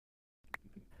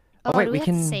Oh, wait, do we have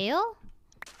can to sail?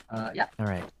 Yeah. All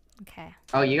right. Okay.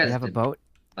 Oh, you We guys have a didn't, boat.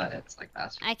 but it's like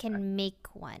faster. I can make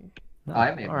one. No. Oh,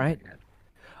 I made All one. right. Good.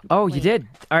 Oh, you Wait. did.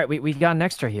 All right, we got an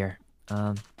extra here.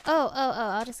 Oh,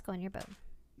 I'll just go on your boat.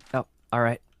 Oh, all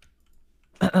right.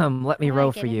 Let me How do I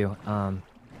row get for in? you.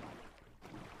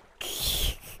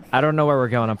 I don't know where we're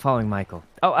going. I'm following Michael.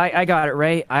 Oh, I got it,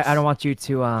 Ray. I don't want you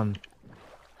to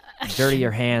dirty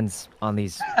your hands on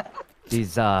these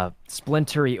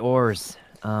splintery oars.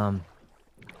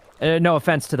 No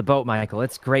offense to the boat, Michael.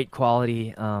 It's great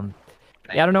quality. Yeah,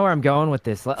 I don't know where I'm going with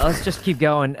this. Let's just keep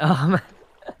going.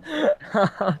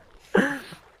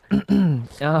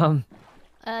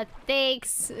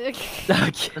 Thanks.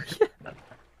 Okay.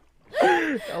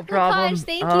 No problem. Gosh,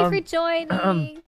 thank you for joining.